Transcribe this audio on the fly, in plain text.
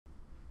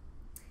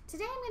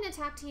Today I'm going to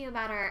talk to you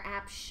about our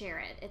app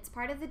SHAREit. It's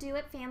part of the Do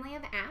It family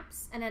of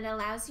apps, and it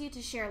allows you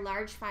to share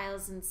large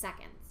files in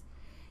seconds.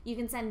 You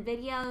can send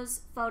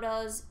videos,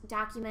 photos,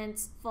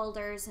 documents,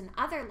 folders, and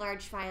other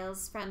large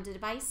files from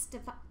device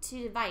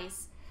to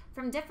device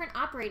from different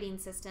operating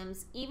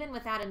systems, even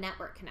without a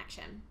network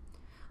connection.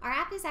 Our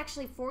app is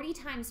actually 40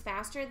 times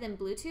faster than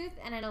Bluetooth,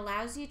 and it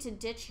allows you to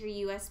ditch your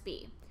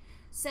USB.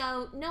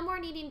 So no more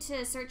needing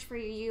to search for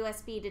your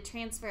USB to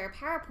transfer a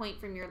PowerPoint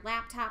from your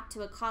laptop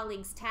to a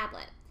colleague's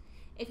tablet.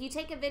 If you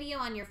take a video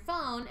on your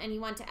phone and you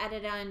want to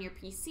edit it on your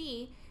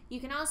PC, you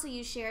can also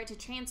use SHAREit to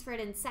transfer it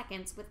in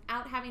seconds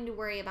without having to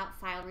worry about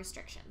file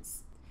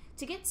restrictions.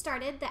 To get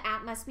started, the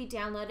app must be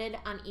downloaded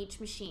on each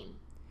machine.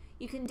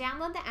 You can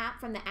download the app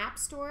from the App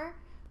Store,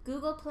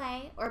 Google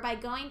Play, or by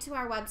going to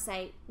our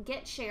website,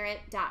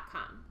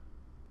 GetShareit.com.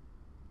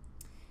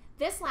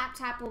 This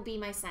laptop will be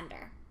my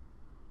sender.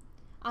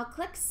 I'll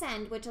click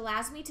Send, which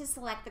allows me to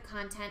select the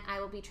content I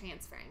will be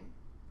transferring.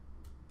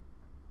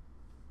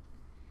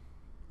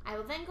 I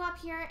will then go up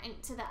here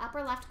to the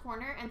upper left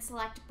corner and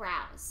select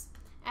Browse.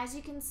 As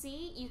you can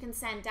see, you can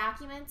send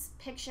documents,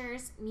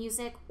 pictures,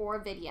 music, or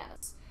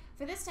videos.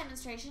 For this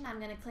demonstration, I'm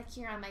going to click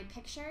here on my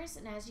pictures,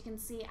 and as you can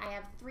see, I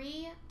have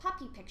 3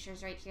 puppy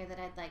pictures right here that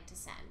I'd like to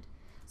send.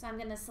 So I'm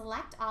going to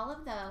select all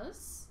of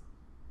those,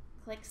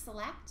 click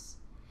Select,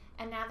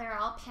 and now they're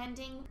all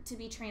pending to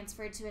be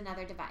transferred to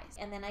another device.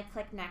 And then I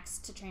click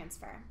Next to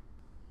transfer.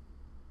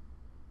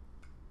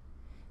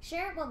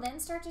 SHAREit will then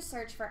start to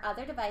search for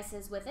other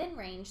devices within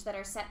range that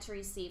are set to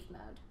receive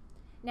mode.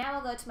 Now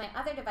I'll go to my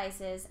other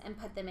devices and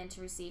put them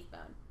into receive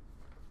mode.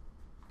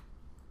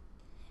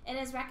 It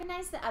has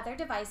recognized the other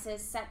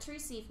devices set to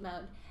receive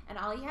mode, and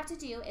all you have to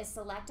do is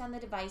select on the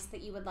device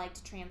that you would like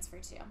to transfer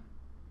to.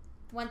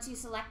 Once you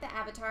select the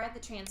avatar,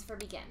 the transfer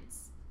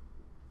begins.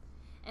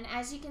 And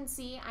as you can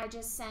see, I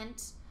just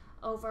sent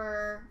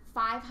over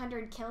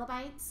 500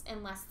 kilobytes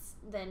in less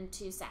than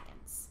 2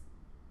 seconds.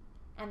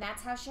 And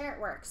that's how SHAREit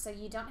works. So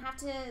you don't have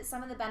to,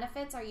 some of the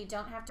benefits are you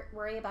don't have to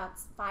worry about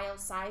file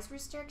size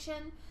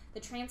restriction.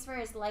 The transfer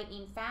is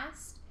lightning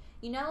fast.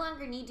 You no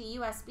longer need to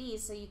USB,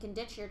 so you can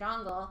ditch your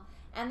dongle.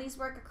 And these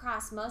work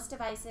across most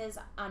devices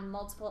on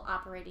multiple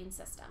operating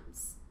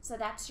systems. So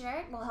that's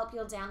SHAREit. We'll help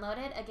you'll download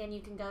it. Again,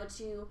 you can go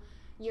to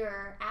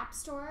your App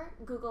Store,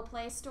 Google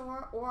Play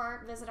Store,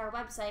 or visit our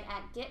website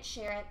at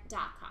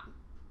GetShareit.com.